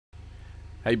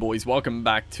Hey boys, welcome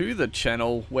back to the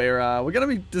channel where we're going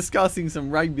to be discussing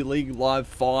some Rugby League Live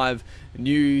 5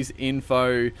 news,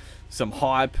 info, some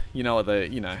hype. We got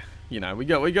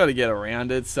to get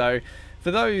around it. So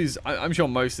for those, I'm sure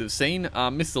most have seen,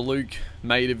 Mr. Luke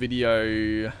made a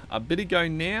video a bit ago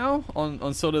now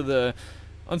on sort of the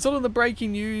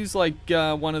breaking news. Like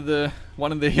one of the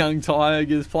young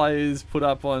Tigers players put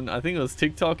up on, I think it was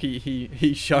TikTok.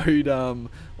 He showed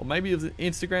or maybe it was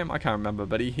Instagram, I can't remember,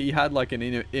 but he had like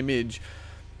an image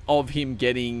of him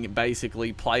getting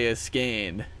basically player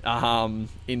scanned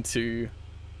into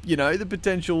the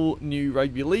potential new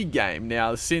rugby league game.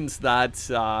 Now since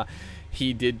that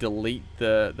he did delete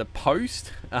the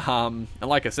post, and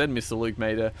like I said, Mr. Luke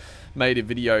made a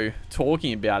video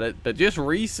talking about it. But just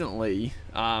recently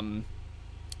I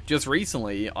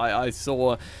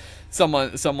saw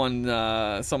someone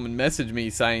messaged me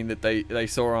saying that they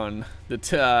saw on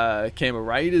the Canberra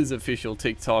Raiders official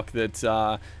TikTok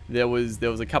that there was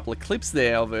a couple of clips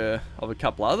there of a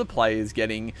couple of other players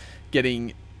getting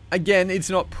again, it's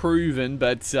not proven,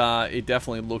 but it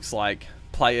definitely looks like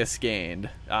player scanned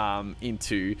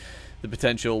into the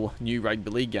potential new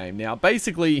rugby league game. Now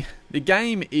basically the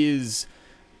game is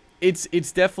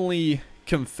it's definitely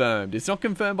confirmed. It's not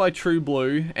confirmed by True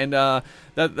Blue, and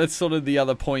that's sort of the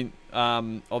other point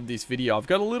of this video. I've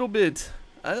got a little bit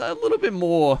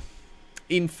more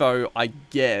info, I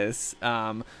guess,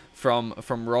 from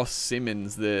Ross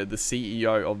Simmons, the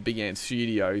CEO of Big Ant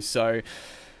Studios. So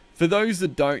for those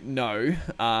that don't know,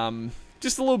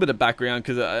 just a little bit of background,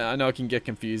 because I know it can get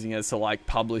confusing as to like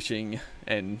publishing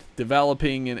and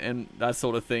developing and that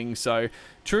sort of thing. So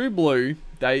True Blue,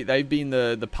 they've been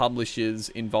the publishers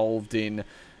involved in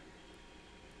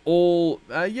all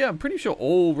I'm pretty sure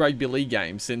all rugby league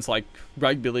games since like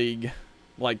Rugby League,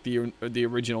 like the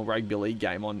original Rugby League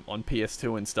game on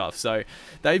PS2 and stuff. So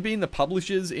they've been the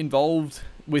publishers involved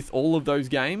with all of those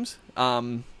games.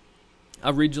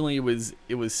 Originally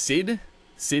it was Sid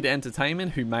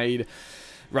Entertainment who made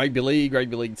Rugby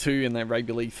League 2, and then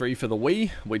Rugby League 3 for the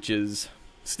Wii, which is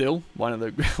still one of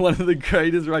the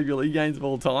greatest rugby league games of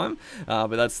all time.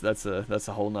 But that's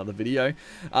a whole nother video.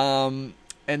 And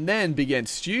then Big Ant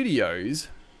Studios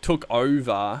took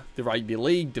over the Rugby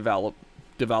League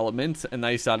development, and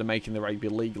they started making the Rugby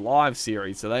League Live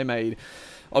series. So they made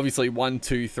obviously 1,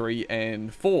 2, 3,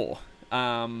 and 4.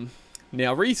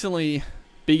 Now recently,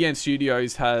 Big Ant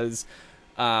Studios has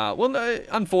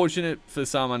unfortunate for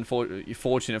some,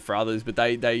 fortunate for others, but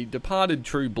they departed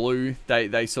True Blue.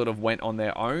 They sort of went on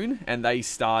their own, and they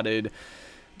started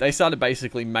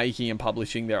basically making and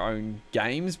publishing their own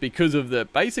games because of the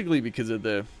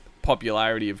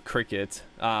popularity of cricket,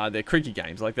 their cricket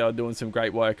games. Like they were doing some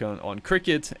great work on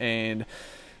cricket, and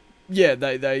yeah,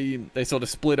 they sort of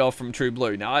split off from True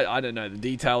Blue. Now I don't know the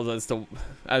details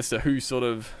as to who sort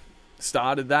of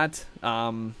started that.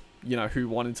 Who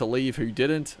wanted to leave, who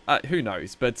didn't, who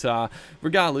knows. But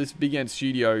regardless, Big Ant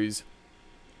Studios,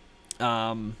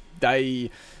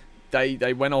 they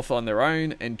went off on their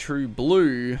own, and True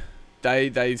Blue,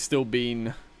 they've still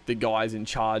been the guys in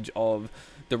charge of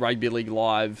the Rugby League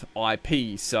Live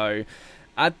IP. So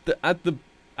at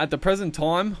the present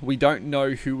time, we don't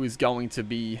know who is going to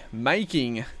be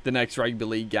making the next Rugby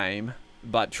League game.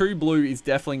 But True Blue is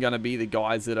definitely going to be the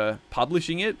guys that are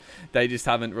publishing it. They just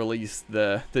haven't released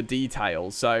the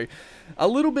details. So a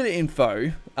little bit of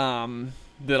info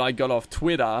that I got off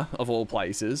Twitter, of all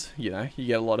places. You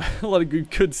get a lot of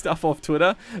good stuff off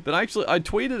Twitter. But actually, I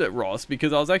tweeted at Ross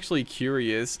because I was actually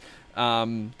curious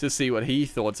to see what he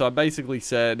thought. So I basically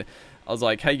said, I was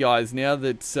like, hey guys, now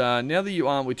that you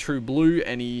aren't with True Blue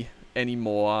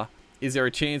anymore, is there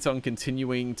a chance on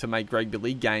continuing to make rugby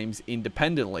league games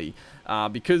independently?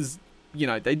 Because,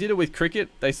 they did it with cricket.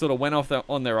 They sort of went off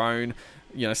on their own,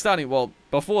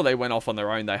 before they went off on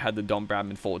their own, they had the Don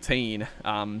Bradman 14.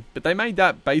 But they made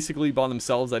that basically by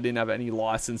themselves. They didn't have any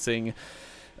licensing.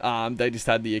 They just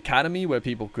had the academy where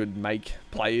people could make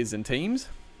players and teams.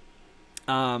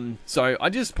 So I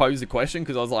just posed the question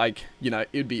because I was like,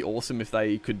 it'd be awesome if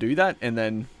they could do that. And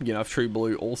then, if True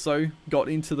Blue also got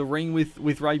into the ring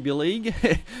with Rugby League,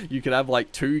 you could have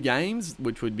like 2 games,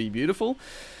 which would be beautiful.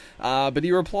 But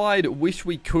he replied, wish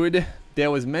we could. There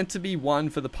was meant to be one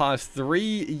for the past 3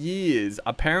 years.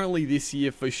 Apparently this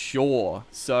year for sure.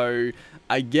 So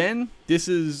again, this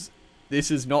is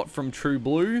not from True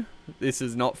Blue. This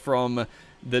is not from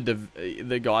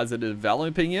the guys that are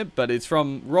developing it, but it's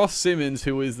from Ross Simmons,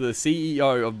 who is the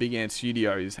CEO of Big Ant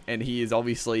Studios, and he is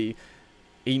obviously,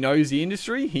 he knows the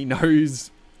industry, he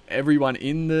knows everyone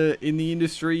in the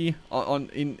industry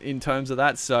in terms of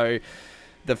that. So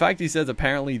the fact he says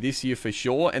apparently this year for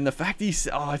sure, and the fact it's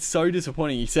so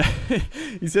disappointing. He said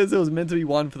he says there was meant to be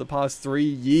one for the past 3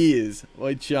 years,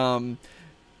 which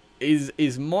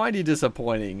is mighty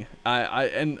disappointing.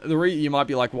 And you might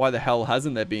be like, why the hell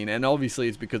hasn't there been? And obviously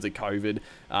it's because of COVID.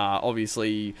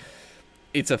 Obviously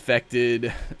it's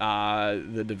affected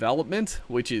the development,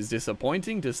 which is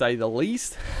disappointing to say the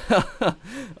least.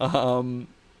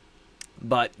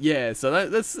 But yeah, so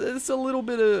that's a little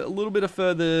bit of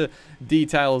further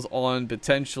details on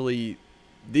potentially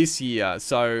this year.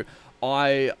 So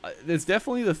there's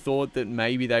definitely the thought that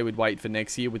maybe they would wait for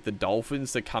next year with the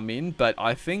Dolphins to come in, but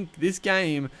I think this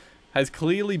game has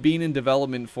clearly been in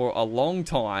development for a long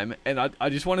time, and I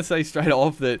just want to say straight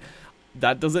off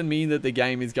that doesn't mean that the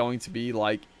game is going to be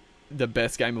like the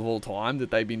best game of all time,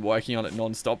 that they've been working on it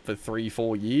non-stop for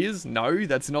 3-4 years. No,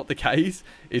 that's not the case.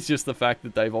 It's just the fact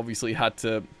that they've obviously had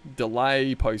to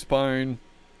delay, postpone,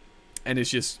 and it's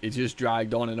just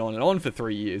dragged on and on and on for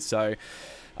 3 years. So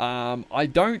I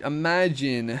don't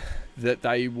imagine that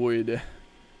they would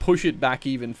push it back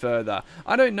even further.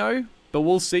 I don't know, but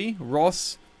we'll see.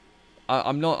 Ross,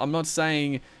 I'm not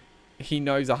saying he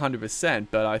knows 100%,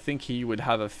 but I think he would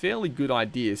have a fairly good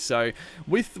idea. So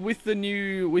with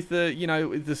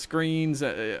the screens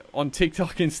on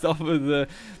TikTok and stuff of the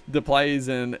players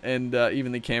and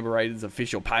even the Canberra Raiders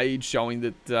official page showing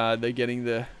that they're getting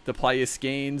the player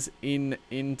scans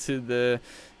into the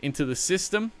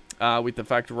system, with the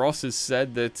fact Ross has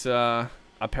said that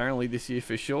apparently this year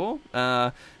for sure.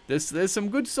 There's some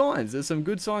good signs. There's some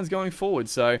good signs going forward.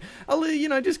 So,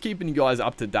 just keeping you guys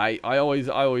up to date. I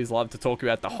always love to talk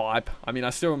about the hype. I mean, I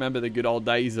still remember the good old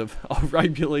days of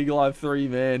Rugby League Live 3,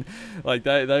 man. Like,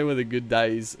 they were the good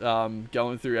days,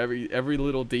 going through every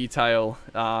little detail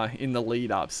in the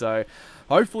lead up. So,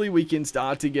 hopefully we can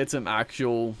start to get some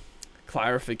actual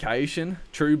clarification.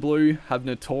 True Blue have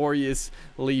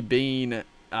notoriously been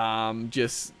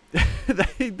just...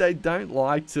 they don't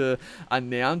like to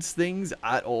announce things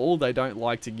at all. They don't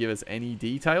like to give us any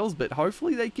details, but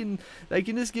hopefully they can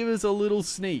just give us a little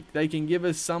sneak. They can give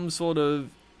us some sort of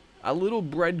a little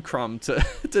breadcrumb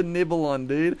to nibble on,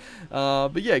 dude.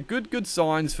 But yeah, good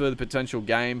signs for the potential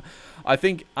game. I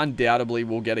think undoubtedly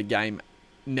we'll get a game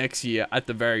next year at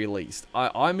the very least.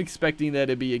 I'm expecting there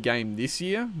to be a game this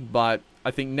year, but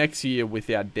I think next year,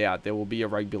 without doubt, there will be a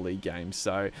rugby league game.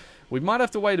 So we might have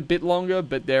to wait a bit longer,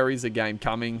 but there is a game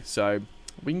coming. So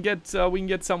we can get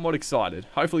somewhat excited.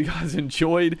 Hopefully, you guys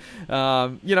enjoyed.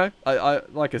 I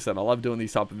like I said, I love doing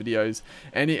these type of videos.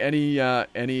 Any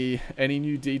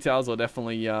new details, I'll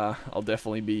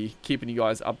definitely be keeping you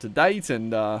guys up to date.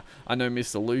 And I know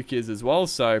Mr. Luke is as well.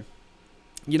 So.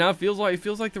 It feels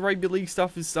like the rugby league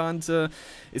stuff is starting to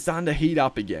heat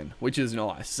up again, which is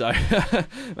nice. So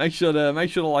make sure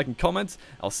to like and comment.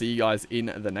 I'll see you guys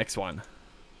in the next one.